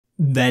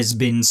there's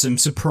been some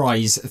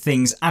surprise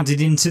things added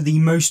into the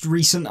most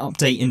recent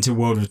update into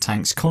World of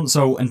Tanks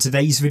console, and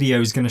today's video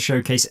is going to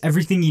showcase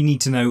everything you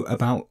need to know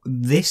about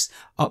this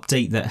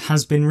update that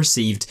has been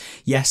received.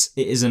 Yes,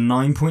 it is a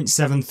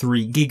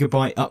 9.73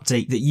 gigabyte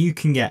update that you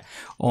can get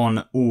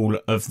on all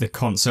of the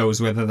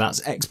consoles, whether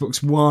that's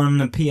Xbox One,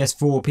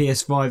 PS4,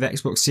 PS5,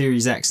 Xbox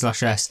Series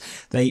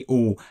X/S, they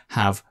all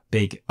have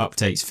big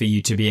updates for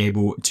you to be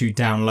able to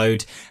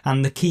download.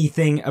 And the key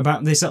thing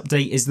about this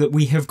update is that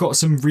we have got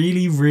some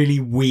really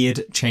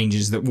weird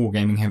changes that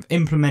Wargaming have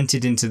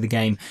implemented into the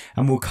game,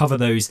 and we'll cover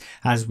those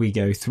as we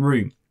go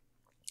through.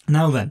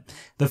 Now then,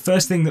 the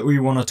first thing that we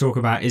want to talk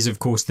about is of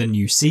course the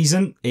new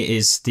season. It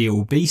is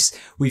Steel Beast.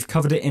 We've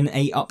covered it in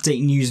a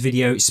update news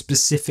video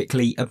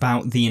specifically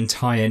about the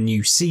entire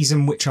new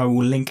season, which I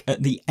will link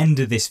at the end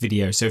of this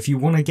video. So if you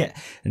want to get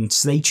and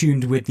stay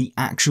tuned with the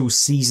actual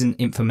season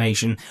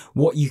information,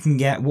 what you can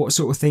get, what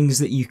sort of things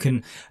that you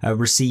can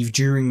receive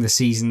during the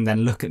season,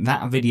 then look at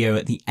that video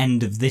at the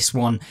end of this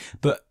one.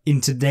 But in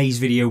today's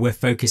video, we're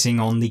focusing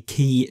on the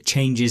key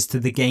changes to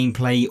the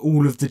gameplay,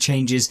 all of the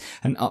changes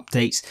and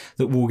updates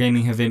that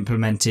Wargaming have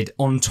implemented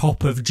on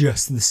top of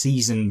just the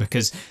season,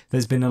 because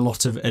there's been a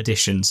lot of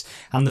additions.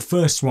 And the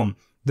first one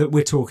that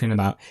we're talking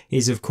about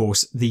is of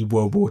course the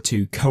World War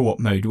II co-op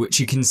mode, which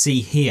you can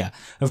see here.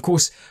 Of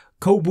course,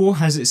 Cold War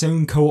has its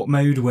own co-op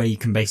mode where you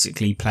can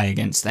basically play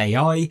against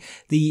AI.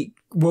 The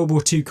World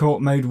War II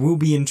co-op mode will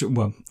be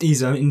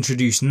is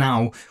introduced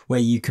now, where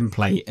you can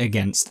play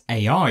against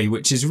AI,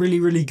 which is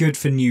really good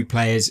for new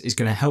players. It's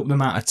going to help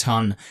them out a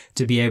ton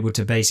to be able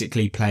to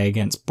basically play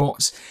against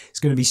bots. It's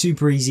going to be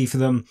super easy for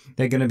them.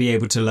 They're going to be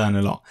able to learn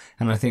a lot,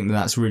 and I think that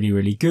that's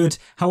really good.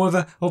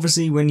 However,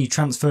 obviously when you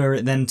transfer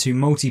it then to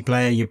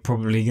multiplayer, you're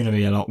probably going to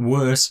be a lot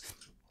worse.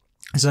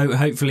 So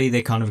hopefully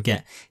they kind of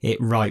get it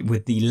right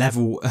with the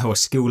level or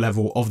skill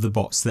level of the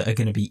bots that are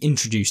going to be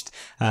introduced.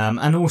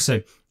 And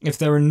also, if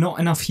there are not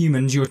enough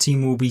humans, your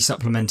team will be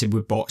supplemented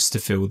with bots to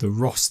fill the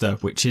roster,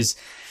 which is,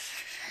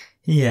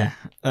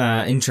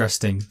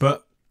 interesting.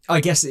 But I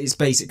guess it's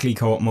basically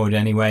co-op mode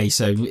anyway,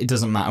 so it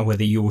doesn't matter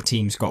whether your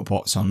team's got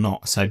bots or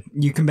not. So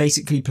you can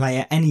basically play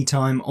at any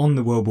time on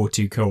the World War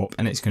II co-op,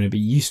 and it's going to be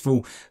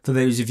useful for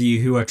those of you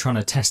who are trying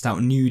to test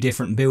out new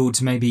different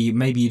builds. Maybe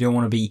you don't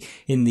want to be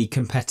in the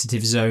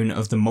competitive zone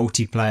of the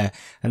multiplayer,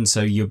 and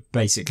so you're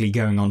basically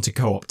going on to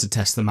co-op to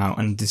test them out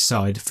and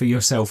decide for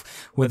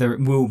yourself whether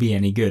it will be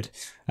any good.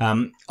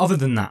 Other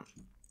than that,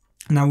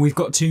 now we've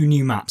got two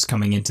new maps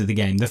coming into the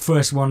game. The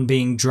first one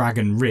being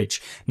Dragon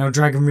Ridge. Now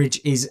Dragon Ridge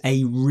is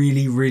a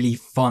really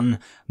fun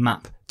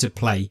map to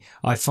play.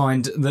 I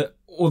find that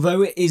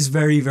although it is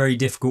very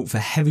difficult for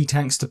heavy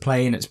tanks to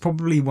play, and it's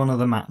probably one of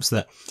the maps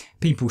that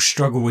people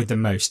struggle with the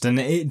most, and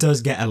it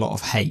does get a lot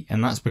of hate,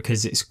 and that's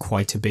because it's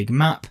quite a big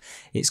map.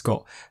 It's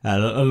got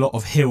a lot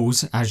of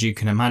hills, as you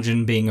can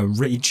imagine, being a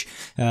ridge,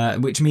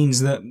 which means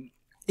that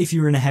if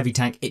you're in a heavy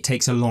tank, it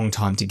takes a long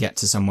time to get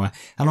to somewhere,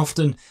 and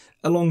often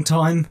a long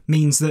time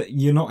means that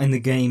you're not in the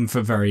game for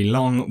very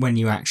long when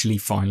you actually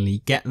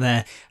finally get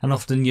there, and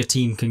often your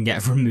team can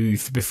get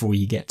removed before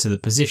you get to the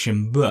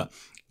position. But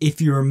if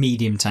you're a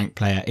medium tank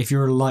player, if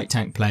you're a light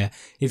tank player,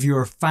 if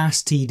you're a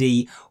fast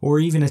TD, or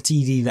even a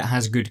TD that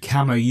has good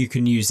camo, you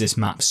can use this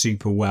map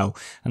super well.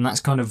 And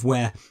that's kind of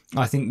where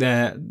I think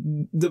that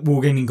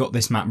Wargaming got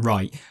this map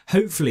right.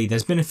 Hopefully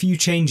there's been a few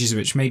changes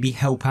which maybe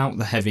help out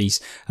the heavies,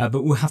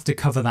 but we'll have to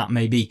cover that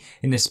maybe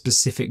in a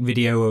specific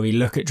video where we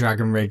look at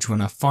Dragon Ridge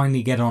when I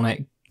finally get on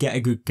it, get a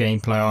good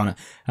gameplay on it,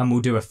 and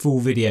we'll do a full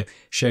video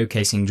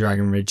showcasing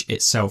Dragon Ridge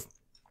itself.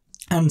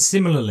 And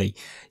similarly,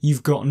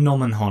 you've got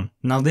Nomonhon.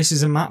 Now this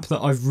is a map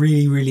that I've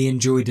really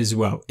enjoyed as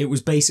well. It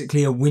was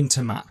basically a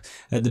winter map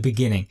at the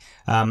beginning.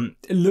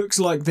 It looks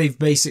like they've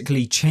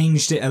basically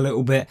changed it a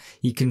little bit.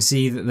 You can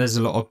see that there's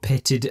a lot of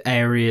pitted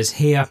areas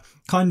here.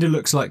 Kind of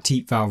looks like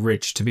Teepval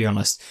Ridge, to be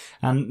honest.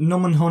 And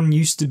Nomonhon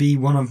used to be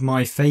one of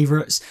my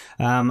favourites,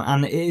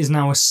 and it is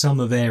now a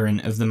summer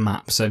variant of the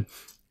map. So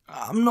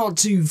I'm not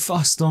too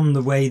fussed on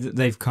the way that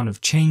they've kind of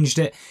changed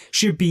it.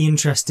 Should be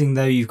interesting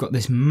though. You've got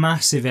this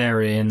massive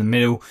area in the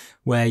middle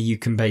where you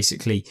can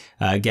basically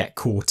get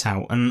caught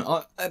out. And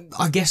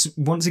I guess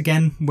once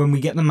again, when we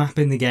get the map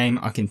in the game,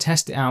 I can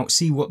test it out,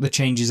 see what the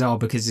changes are,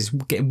 because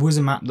it was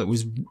a map that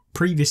was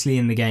previously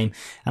in the game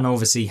and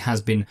obviously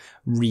has been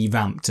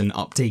revamped and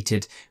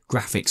updated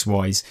graphics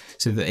wise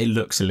so that it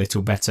looks a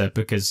little better,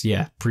 because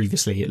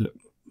previously it looked,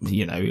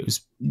 it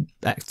was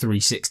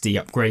 360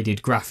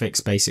 upgraded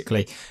graphics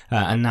basically,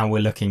 and now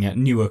we're looking at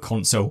newer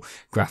console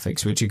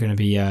graphics, which are going to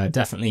be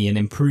definitely an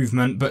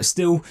improvement, but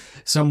still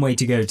some way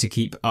to go to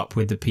keep up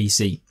with the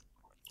PC.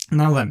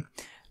 Now then,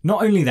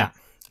 not only that,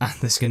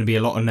 there's going to be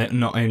a lot of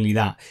not only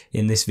that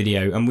in this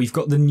video, and we've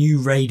got the new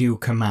radial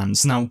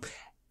commands. Now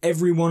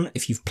everyone,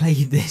 if you've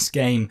played this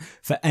game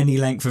for any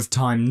length of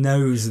time,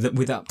 knows that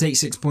with update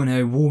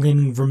 6.0,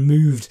 Wargaming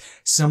removed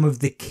some of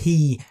the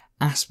key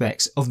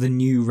aspects of the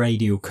new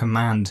radial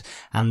command,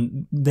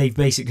 and they've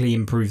basically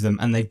improved them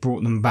and they've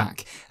brought them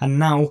back. And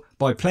now,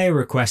 by player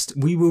request,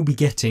 we will be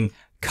getting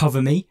cover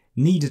me,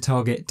 need a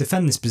target,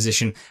 defend this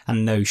position,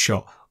 and no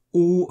shot.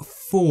 all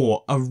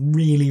 4 are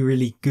really,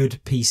 really good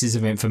pieces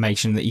of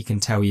information that you can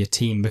tell your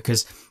team,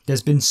 because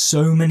there's been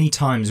so many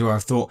times where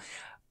I've thought,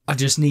 I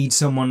just need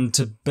someone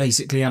to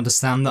basically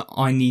understand that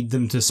I need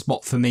them to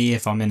spot for me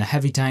if I'm in a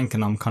heavy tank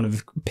and I'm kind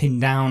of pinned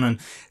down, and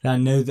I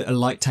know that a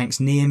light tank's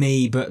near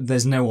me, but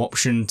there's no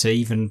option to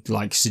even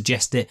like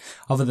suggest it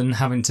other than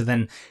having to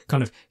then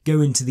kind of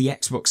go into the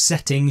Xbox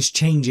settings,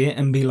 change it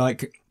and be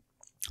like,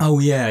 oh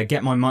yeah,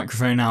 get my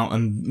microphone out,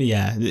 and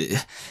yeah,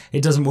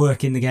 it doesn't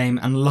work in the game.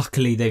 And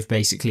luckily they've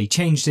basically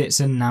changed it,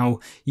 so now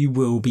you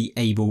will be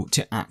able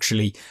to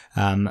actually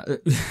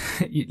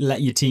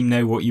let your team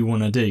know what you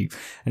want to do.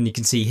 And you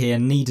can see here,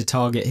 need a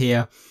target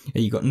here,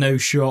 you got no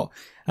shot.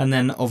 And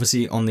then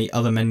obviously on the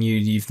other menu,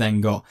 you've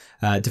then got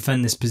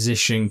defend this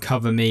position,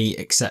 cover me,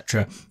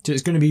 etc. So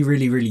it's going to be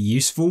really, really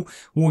useful.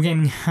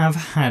 Wargaming have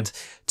had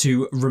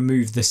to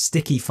remove the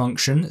sticky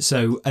function.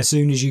 So as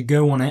soon as you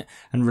go on it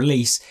and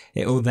release,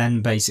 it will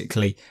then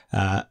basically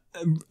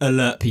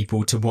alert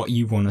people to what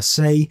you want to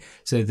say.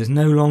 So there's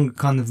no longer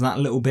kind of that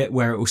little bit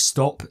where it will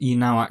stop. You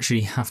now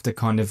actually have to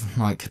kind of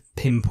like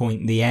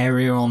pinpoint the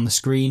area on the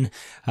screen,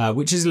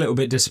 which is a little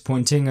bit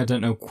disappointing. I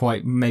don't know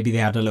quite, maybe they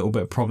had a little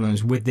bit of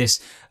problems with this,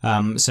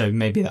 so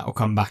maybe that will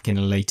come back in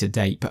a later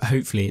date, but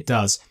hopefully it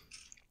does.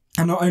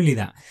 And not only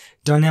that,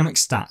 dynamic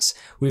stats.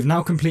 We've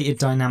now completed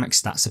dynamic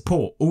stat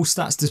support. All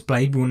stats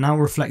displayed will now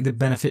reflect the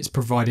benefits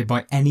provided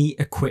by any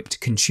equipped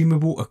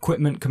consumable,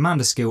 equipment,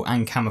 commander skill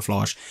and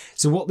camouflage.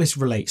 So what this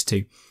relates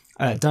to,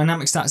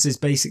 dynamic stats is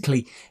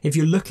basically if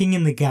you're looking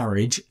in the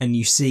garage and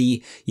you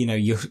see, you know,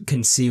 your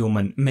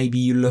concealment, maybe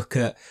you look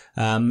at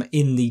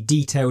in the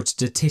detailed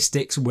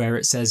statistics where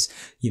it says,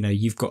 you know,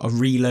 you've got a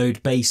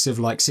reload base of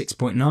like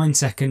 6.9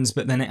 seconds,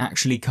 but then it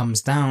actually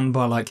comes down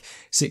by like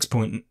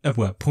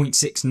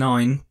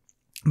 0.69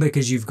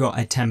 because you've got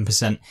a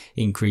 10%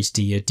 increase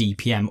to your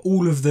DPM.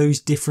 All of those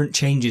different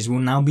changes will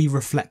now be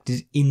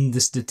reflected in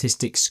the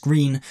statistics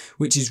screen,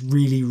 which is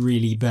really,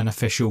 really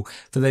beneficial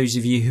for those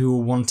of you who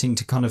are wanting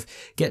to kind of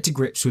get to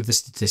grips with the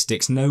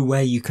statistics, know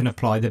where you can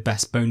apply the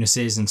best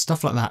bonuses and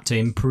stuff like that to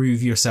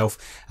improve yourself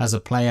as a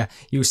player.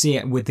 You'll see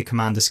it with the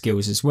commander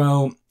skills as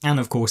well. And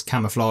of course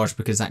camouflage,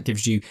 because that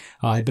gives you,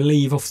 I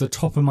believe off the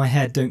top of my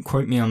head, don't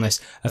quote me on this,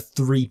 a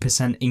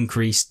 3%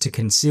 increase to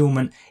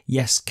concealment.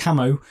 Yes,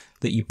 camo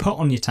that you put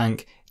on your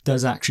tank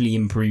does actually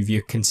improve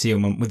your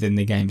concealment within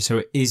the game. So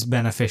it is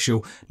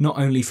beneficial, not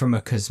only from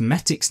a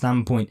cosmetic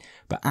standpoint,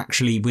 but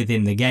actually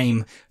within the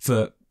game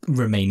for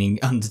remaining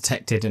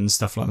undetected and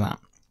stuff like that.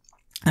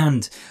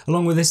 And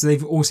along with this,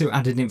 they've also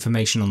added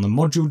information on the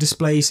module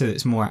display so that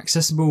it's more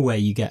accessible, where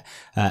you get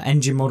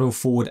engine model,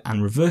 forward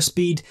and reverse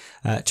speed,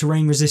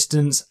 terrain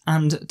resistance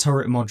and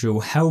turret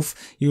module health.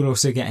 You'll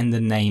also get in the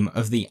name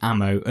of the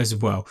ammo as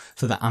well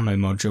for the ammo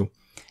module.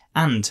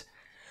 And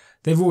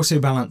they've also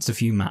balanced a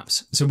few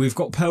maps. So we've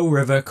got Pearl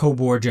River, Cold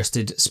War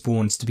adjusted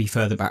spawns to be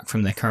further back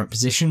from their current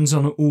positions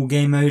on all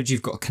game modes.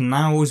 You've got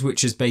Canals,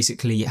 which has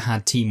basically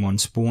had Team 1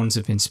 spawns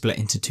have been split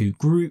into 2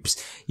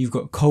 groups. You've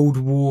got Cold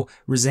War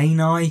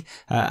Rezani,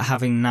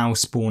 having now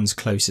spawns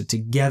closer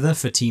together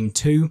for Team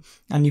 2.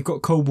 And you've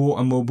got Cold War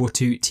and World War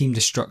II Team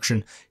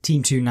Destruction.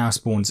 Team 2 now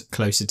spawns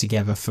closer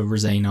together for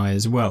Rezani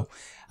as well.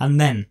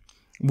 And then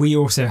we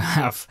also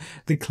have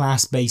the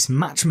class-based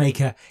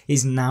matchmaker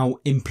is now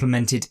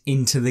implemented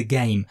into the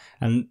game.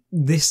 And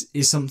this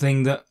is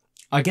something that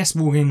I guess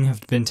Wargaming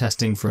have been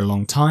testing for a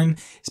long time.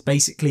 It's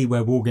basically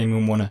where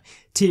Wargaming want to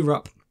tier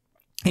up.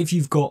 If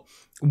you've got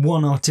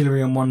one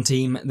artillery on one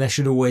team, there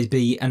should always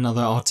be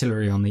another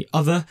artillery on the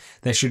other.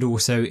 There should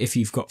also, if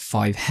you've got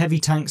 5 heavy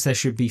tanks, there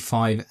should be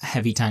 5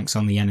 heavy tanks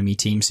on the enemy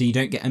team. So you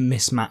don't get a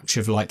mismatch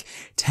of like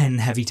 10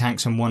 heavy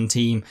tanks on one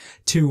team,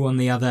 2 on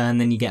the other, and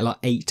then you get like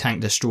 8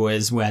 tank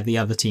destroyers where the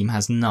other team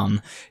has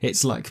none.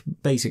 It's like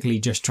basically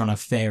just trying to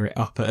fair it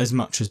up as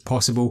much as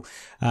possible.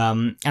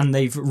 And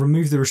they've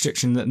removed the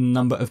restriction that the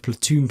number of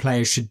platoon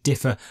players should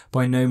differ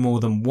by no more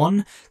than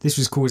 1. This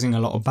was causing a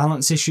lot of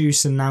balance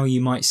issues, so now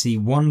you might see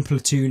 1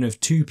 platoon of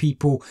 2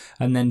 people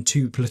and then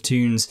 2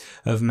 platoons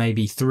of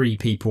maybe 3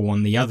 people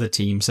on the other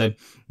team. So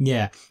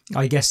yeah,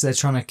 I guess they're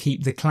trying to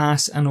keep the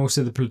class and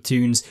also the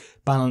platoons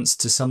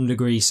balanced to some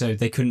degree, so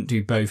they couldn't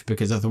do both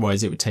because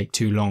otherwise it would take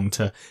too long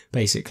to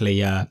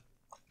basically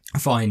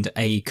find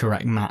a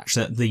correct match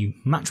that the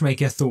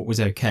matchmaker thought was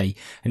okay,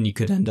 and you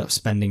could end up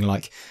spending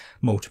like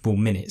multiple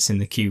minutes in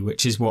the queue,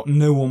 which is what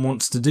no one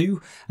wants to do.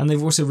 And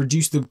they've also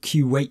reduced the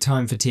queue wait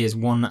time for tiers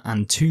 1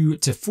 and 2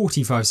 to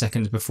 45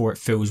 seconds before it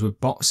fills with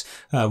bots,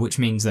 which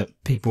means that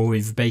people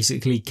who've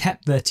basically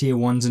kept their tier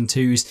 1s and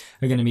 2s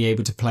are going to be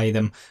able to play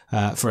them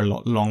for a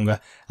lot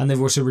longer. And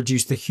they've also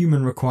reduced the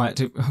human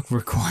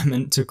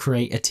requirement to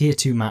create a tier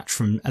 2 match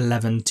from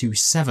 11 to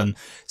 7,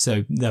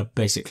 so they're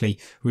basically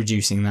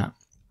reducing that.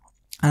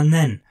 And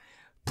then,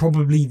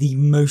 probably the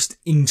most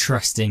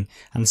interesting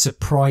and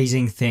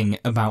surprising thing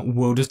about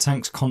World of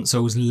Tanks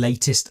console's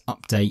latest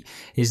update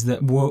is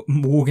that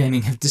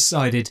Wargaming have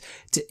decided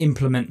to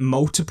implement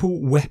multiple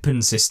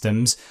weapon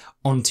systems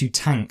onto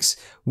tanks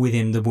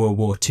within the World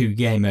War II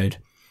game mode.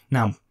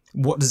 Now,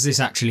 what does this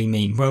actually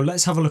mean? Well,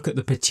 let's have a look at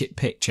the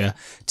picture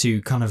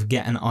to kind of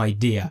get an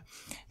idea.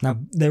 Now,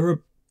 there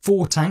are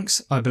 4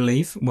 tanks, I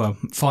believe. Well,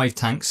 5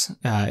 tanks,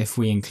 if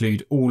we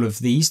include all of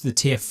these. The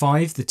tier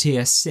 5, the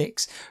tier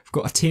 6, we've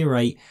got a tier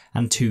 8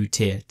 and 2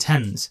 tier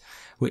 10s,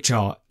 which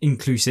are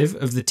inclusive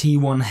of the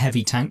T1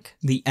 heavy tank,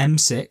 the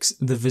M6,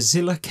 the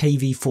Vizsla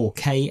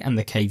KV4K and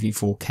the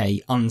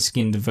KV4K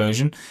unskinned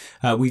version.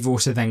 We've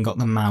also then got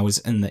the Maus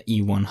and the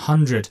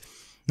E100.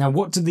 Now,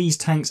 what do these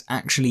tanks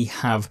actually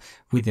have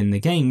within the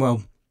game?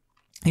 Well,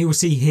 you'll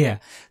see here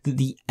that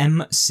the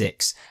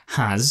M6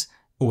 has,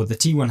 or the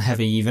T1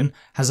 Heavy even,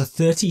 has a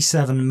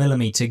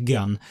 37mm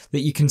gun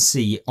that you can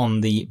see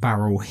on the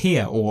barrel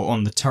here, or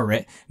on the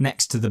turret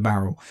next to the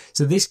barrel.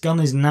 So this gun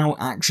is now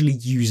actually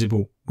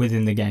usable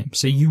within the game.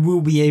 So you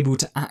will be able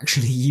to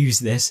actually use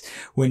this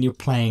when you're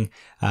playing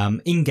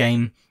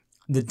in-game.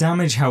 The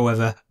damage,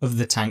 however, of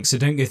the tank, so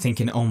don't go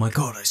thinking, oh my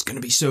god, it's going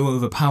to be so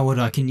overpowered,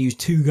 I can use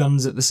 2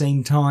 guns at the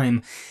same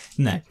time.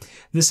 No.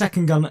 The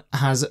second gun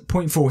has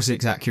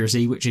 0.46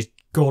 accuracy, which is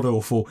god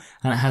awful,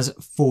 and it has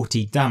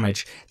 40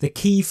 damage. The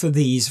key for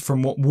these,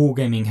 from what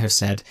Wargaming have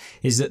said,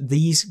 is that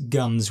these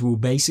guns will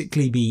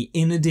basically be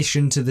in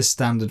addition to the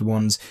standard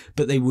ones,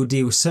 but they will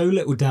deal so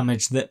little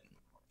damage that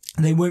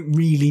they won't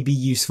really be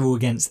useful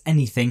against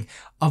anything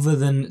other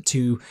than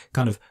to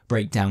kind of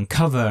break down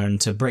cover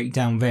and to break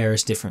down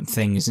various different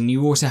things. And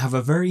you also have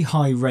a very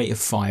high rate of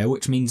fire,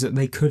 which means that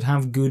they could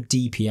have good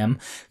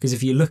DPM, because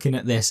if you're looking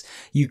at this,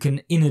 you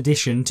can, in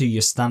addition to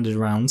your standard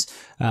rounds,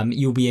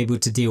 you'll be able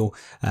to deal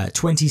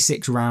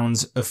 26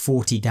 rounds of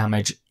 40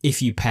 damage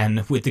if you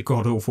pen with the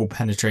god-awful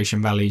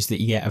penetration values that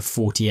you get of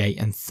 48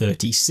 and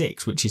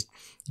 36, which is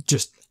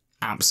just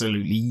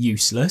absolutely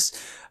useless.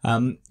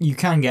 You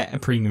can get a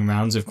premium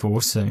rounds, of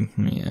course, so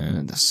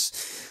yeah,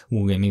 that's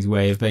Wargaming's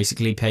way of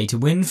basically pay to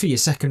win for your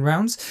second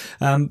rounds.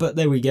 But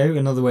there we go,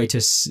 another way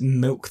to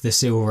milk the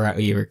silver out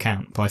of your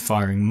account by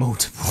firing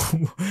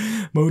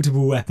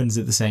multiple weapons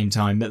at the same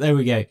time. But there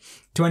we go.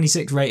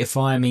 26 rate of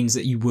fire means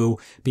that you will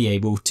be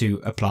able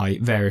to apply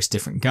various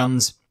different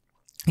guns.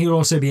 You'll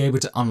also be able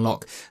to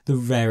unlock the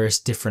various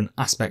different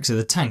aspects of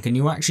the tank, and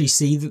you'll actually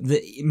see that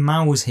the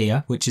Maus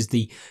here, which is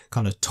the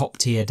kind of top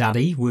tier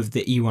daddy with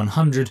the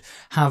E100,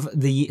 have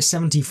the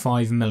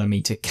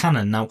 75mm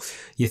cannon. Now,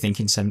 you're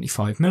thinking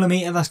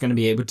 75mm, that's going to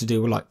be able to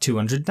do like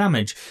 200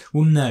 damage.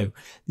 Well, no,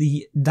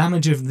 the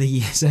damage of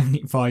the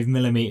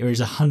 75mm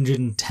is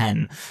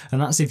 110,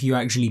 and that's if you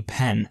actually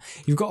pen.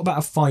 You've got about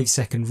a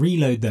 5-second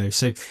reload though,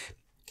 so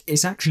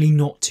it's actually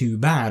not too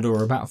bad,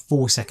 or about a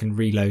 4-second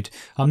reload.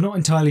 I'm not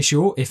entirely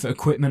sure if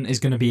equipment is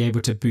going to be able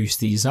to boost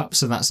these up,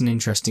 so that's an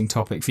interesting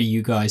topic for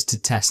you guys to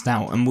test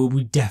out, and we'll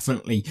be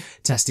definitely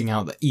testing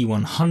out the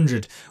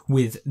E100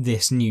 with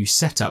this new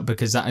setup,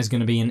 because that is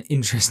going to be an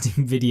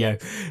interesting video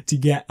to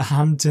get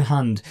hand to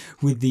hand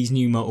with these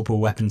new multiple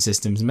weapon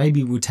systems.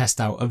 Maybe we'll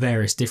test out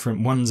various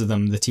different ones of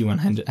them, the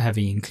T1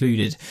 Heavy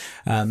included.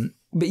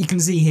 But you can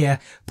see here,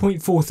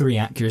 0.43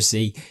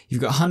 accuracy, you've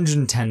got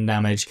 110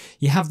 damage,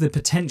 you have the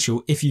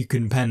potential, if you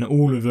can pen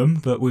all of them,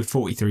 but with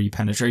 43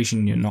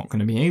 penetration you're not going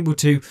to be able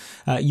to,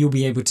 you'll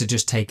be able to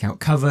just take out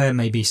cover,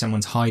 maybe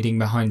someone's hiding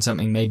behind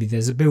something, maybe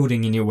there's a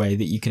building in your way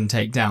that you can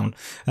take down,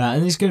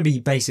 and it's going to be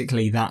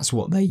basically, that's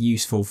what they're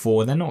useful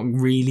for. They're not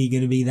really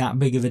going to be that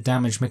big of a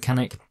damage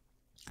mechanic,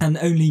 and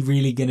only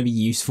really going to be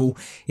useful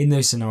in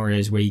those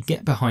scenarios where you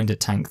get behind a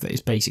tank that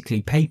is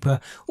basically paper,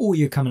 or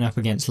you're coming up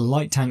against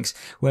light tanks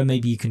where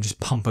maybe you can just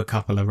pump a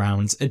couple of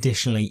rounds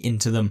additionally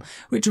into them,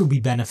 which will be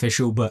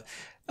beneficial, but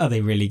are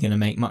they really going to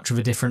make much of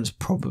a difference?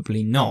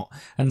 Probably not.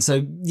 And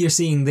so you're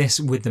seeing this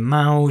with the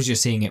Maus, you're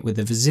seeing it with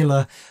the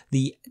Vizsla,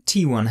 the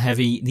T1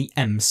 Heavy, the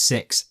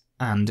M6,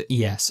 and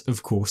yes,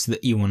 of course, the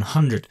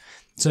E100.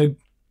 So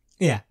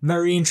yeah,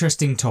 very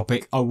interesting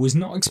topic. I was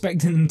not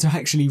expecting them to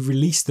actually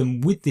release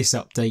them with this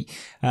update,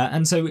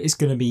 and so it's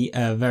going to be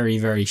a very,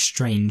 very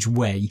strange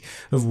way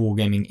of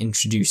Wargaming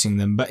introducing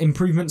them. But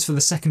improvements for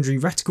the secondary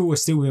reticle are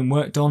still being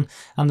worked on,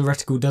 and the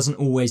reticle doesn't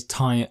always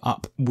tie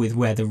up with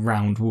where the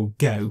round will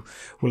go.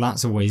 Well,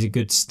 that's always a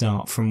good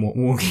start from what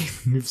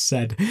Wargaming have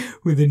said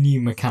with a new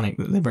mechanic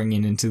that they're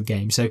bringing into the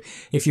game. So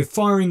if you're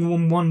firing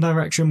in one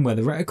direction where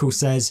the reticle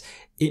says,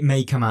 it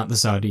may come out the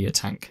side of your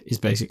tank, is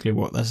basically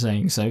what they're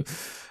saying. So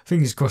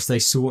fingers crossed they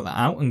sort that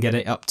out and get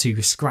it up to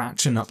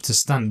scratch and up to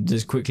standard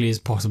as quickly as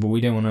possible.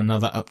 We don't want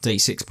another update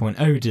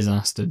 6.0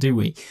 disaster, do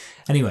we?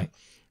 Anyway,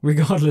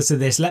 regardless of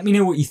this, let me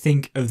know what you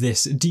think of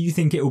this. Do you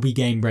think it will be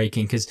game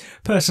breaking? Because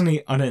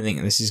personally, I don't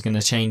think this is going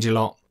to change a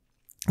lot.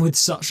 With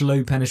such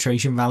low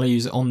penetration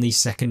values on these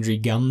secondary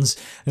guns,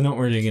 they're not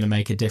really going to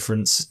make a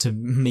difference to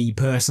me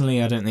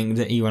personally. I don't think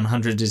the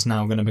E100 is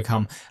now going to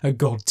become a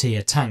god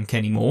tier tank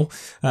anymore,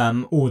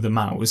 or the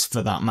Maus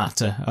for that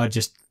matter. I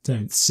just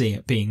don't see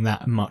it being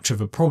that much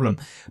of a problem.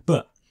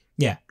 But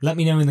yeah, let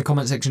me know in the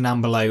comment section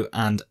down below,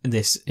 and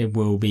it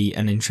will be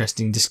an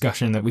interesting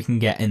discussion that we can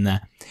get in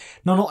there.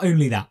 Now, not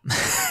only that,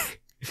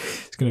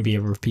 it's going to be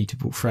a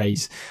repeatable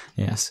phrase,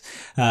 yes,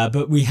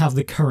 but we have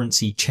the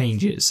currency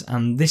changes,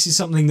 and this is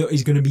something that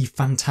is going to be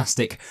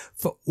fantastic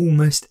for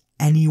almost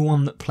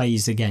anyone that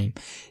plays the game.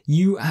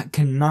 You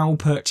can now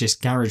purchase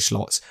garage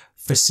slots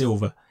for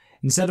silver.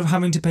 Instead of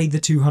having to pay the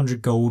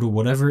 200 gold or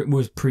whatever it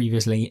was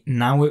previously,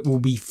 now it will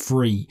be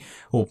free.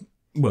 Or,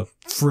 well,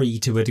 free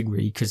to a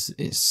degree because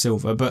it's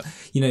silver. But,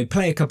 you know,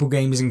 play a couple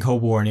games in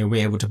Cold War and you'll be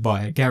able to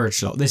buy a garage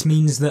slot. This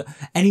means that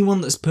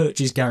anyone that's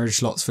purchased garage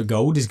slots for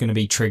gold is going to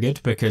be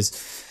triggered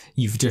because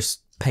you've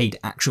just paid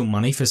actual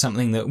money for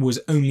something that was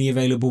only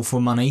available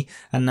for money.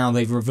 And now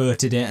they've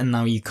reverted it and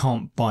now you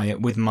can't buy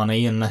it with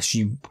money unless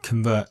you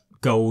convert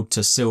gold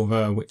to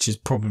silver, which is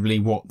probably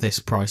what this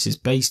price is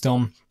based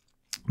on.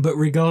 But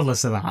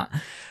regardless of that,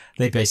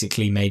 they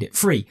basically made it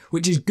free,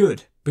 which is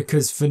good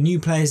because for new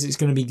players, it's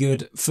going to be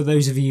good. For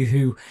those of you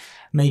who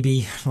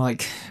maybe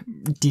like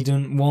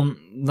didn't want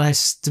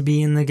this to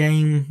be in the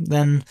game,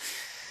 then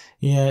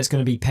yeah, it's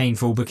going to be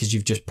painful because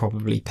you've just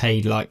probably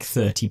paid like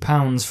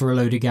 £30 for a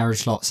load of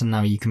garage slots and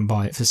now you can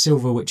buy it for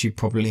silver, which you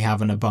probably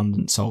have an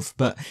abundance of.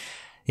 But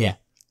yeah,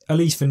 at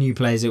least for new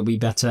players, it'll be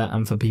better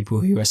and for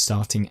people who are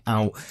starting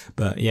out.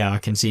 But yeah, I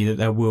can see that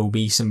there will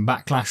be some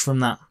backlash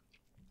from that.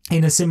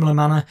 In a similar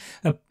manner,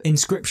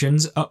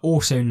 inscriptions are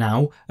also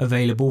now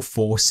available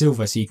for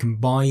silver, so you can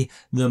buy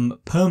them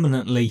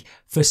permanently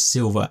for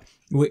silver,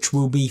 which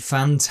will be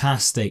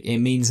fantastic. It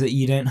means that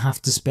you don't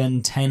have to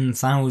spend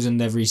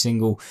 10,000 every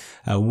single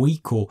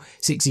week or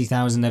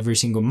 60,000 every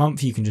single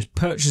month. You can just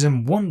purchase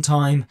them one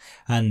time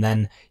and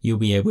then you'll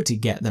be able to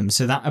get them.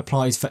 So that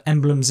applies for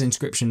emblems,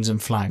 inscriptions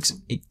and flags.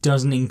 It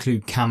doesn't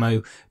include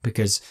camo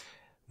because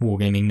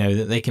Wargaming know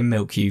that they can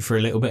milk you for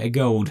a little bit of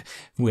gold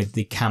with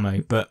the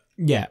camo, but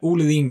yeah, all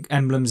of the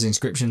emblems,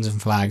 inscriptions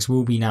and flags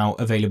will be now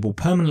available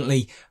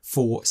permanently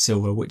for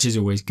silver, which is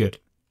always good.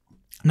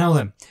 Now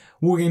then,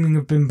 Wargaming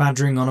have been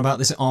badgering on about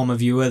this armour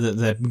viewer, that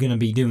they're going to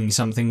be doing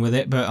something with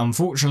it, but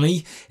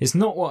unfortunately it's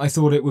not what I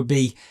thought it would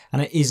be,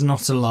 and it is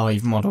not a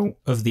live model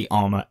of the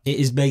armour. It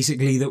is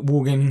basically that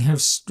Wargaming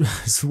have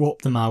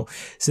swapped them out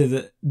so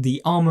that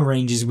the armour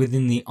ranges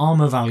within the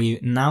armour value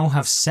now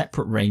have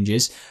separate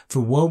ranges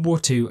for World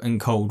War II and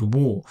Cold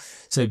War.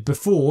 So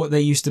before, they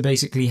used to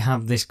basically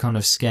have this kind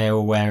of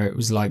scale where it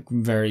was like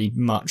very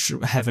much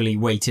heavily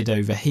weighted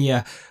over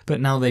here, but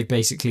now they've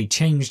basically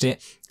changed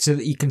it so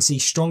that you can see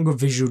stronger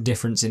visual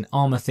difference in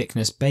armour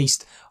thickness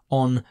based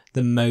on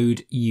the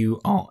mode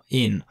you are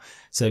in.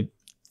 So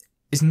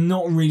it's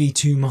not really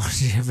too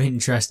much of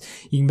interest.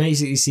 You can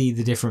basically see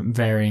the different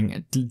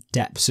varying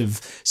depths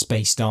of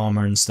spaced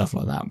armour and stuff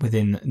like that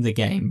within the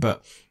game.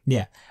 But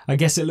yeah, I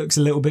guess it looks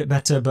a little bit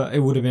better, but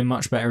it would have been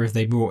much better if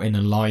they brought in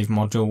a live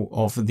model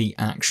of the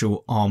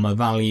actual armour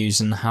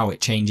values and how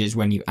it changes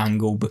when you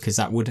angle, because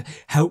that would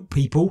help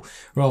people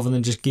rather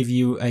than just give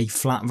you a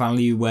flat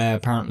value where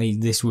apparently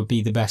this would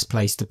be the best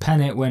place to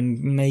pen it when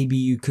maybe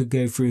you could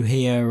go through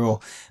here, or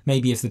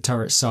maybe if the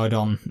turret's side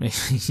on, you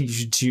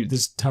should shoot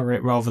this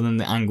turret rather than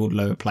the angled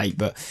lower plate.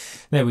 But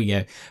there we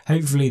go.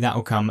 Hopefully that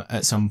will come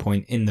at some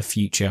point in the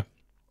future.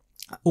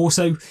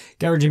 Also,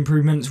 garage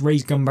improvements,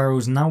 raised gun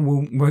barrels now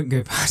won't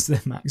go past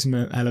their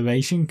maximum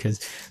elevation because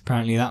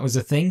apparently that was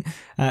a thing.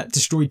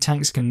 Destroyed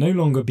tanks can no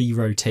longer be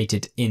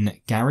rotated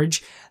in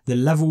garage. The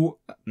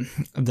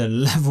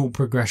level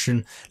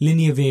progression,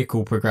 linear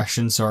vehicle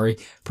progression,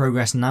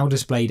 progress now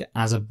displayed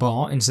as a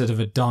bar instead of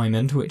a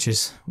diamond, which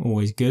is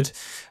always good.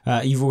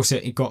 You've also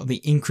got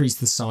the increase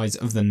the size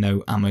of the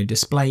no ammo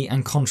display,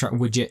 and contract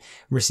widget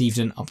received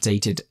an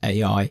updated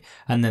AI.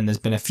 And then there's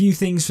been a few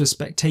things for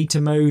spectator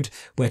mode,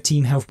 where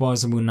team health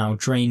bars will now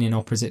drain in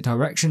opposite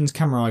directions,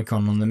 camera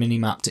icon on the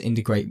minimap to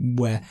indicate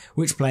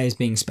which player is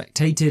being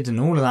spectated, and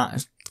all of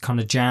that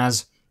kind of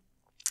jazz.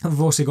 We've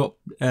also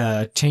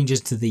got changes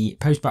to the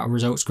post-battle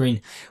results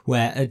screen,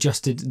 where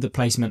adjusted the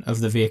placement of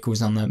the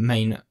vehicles on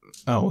the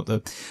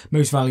the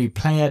most valued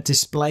player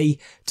display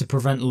to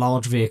prevent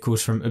large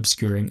vehicles from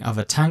obscuring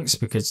other tanks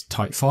because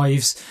Type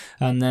 5s.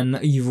 And then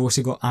you've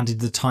also got added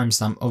the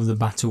timestamp of the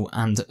battle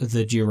and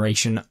the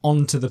duration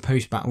onto the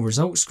post-battle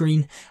results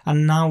screen,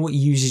 and now it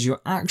uses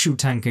your actual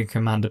tank and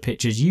commander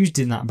pictures used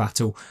in that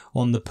battle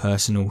on the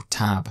personal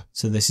tab.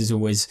 So this is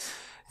always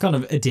kind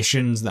of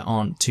additions that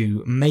aren't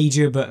too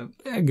major but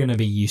are going to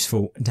be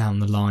useful down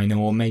the line,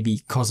 or maybe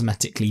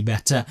cosmetically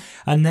better.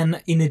 And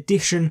then in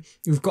addition,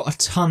 we've got a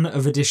ton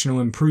of additional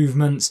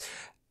improvements.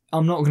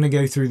 I'm not going to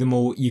go through them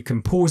all. You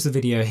can pause the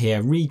video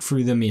here, read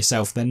through them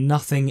yourself. They're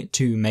nothing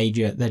too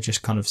major. They're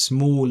just kind of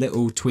small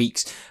little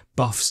tweaks,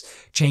 buffs,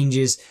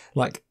 changes,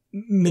 like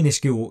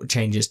minuscule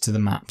changes to the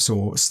maps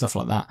or stuff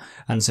like that.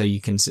 And so you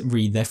can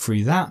read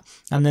through that.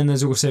 And then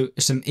there's also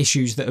some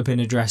issues that have been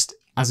addressed.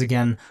 As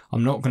again,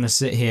 I'm not going to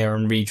sit here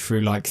and read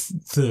through like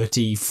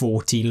 30,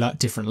 40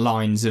 different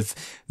lines of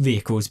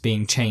vehicles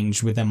being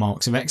changed with their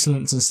marks of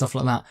excellence and stuff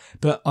like that,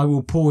 but I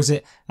will pause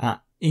it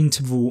at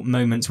interval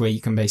moments where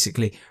you can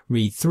basically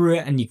read through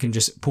it, and you can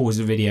just pause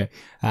the video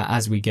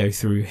as we go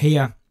through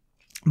here.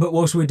 But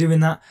whilst we're doing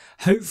that,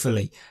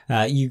 hopefully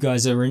you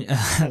guys are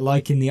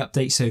liking the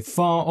update so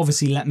far.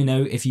 Obviously, let me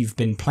know if you've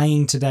been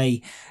playing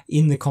today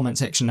in the comment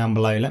section down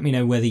below. Let me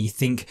know whether you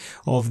think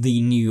of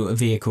the new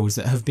vehicles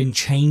that have been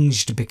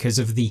changed because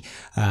of the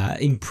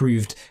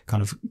improved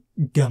kind of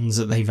guns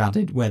that they've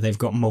added where they've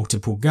got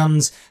multiple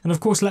guns. And of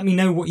course, let me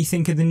know what you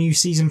think of the new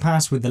season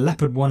pass with the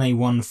Leopard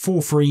 1A1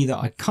 for free that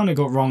I kind of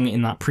got wrong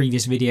in that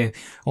previous video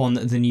on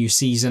the new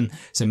season.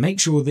 So make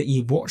sure that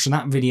you watch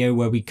that video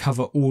where we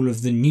cover all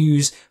of the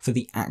news for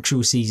the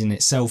actual season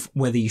itself,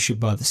 whether you should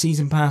buy the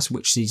season pass,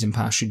 which season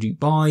pass should you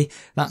buy,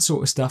 that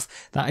sort of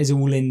stuff. That is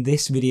all in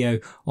this video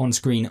on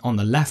screen on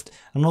the left,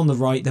 and on the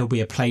right there'll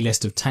be a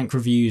playlist of tank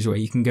reviews where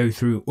you can go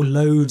through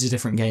loads of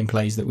different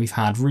gameplays that we've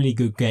had, really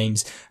good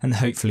games, and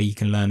hopefully you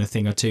can learn a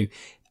thing or two.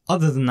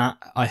 Other than that,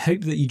 I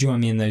hope that you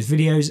join me in those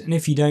videos, and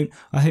if you don't,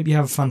 I hope you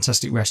have a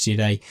fantastic rest of your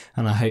day,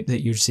 and I hope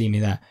that you'll see me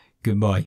there. Goodbye.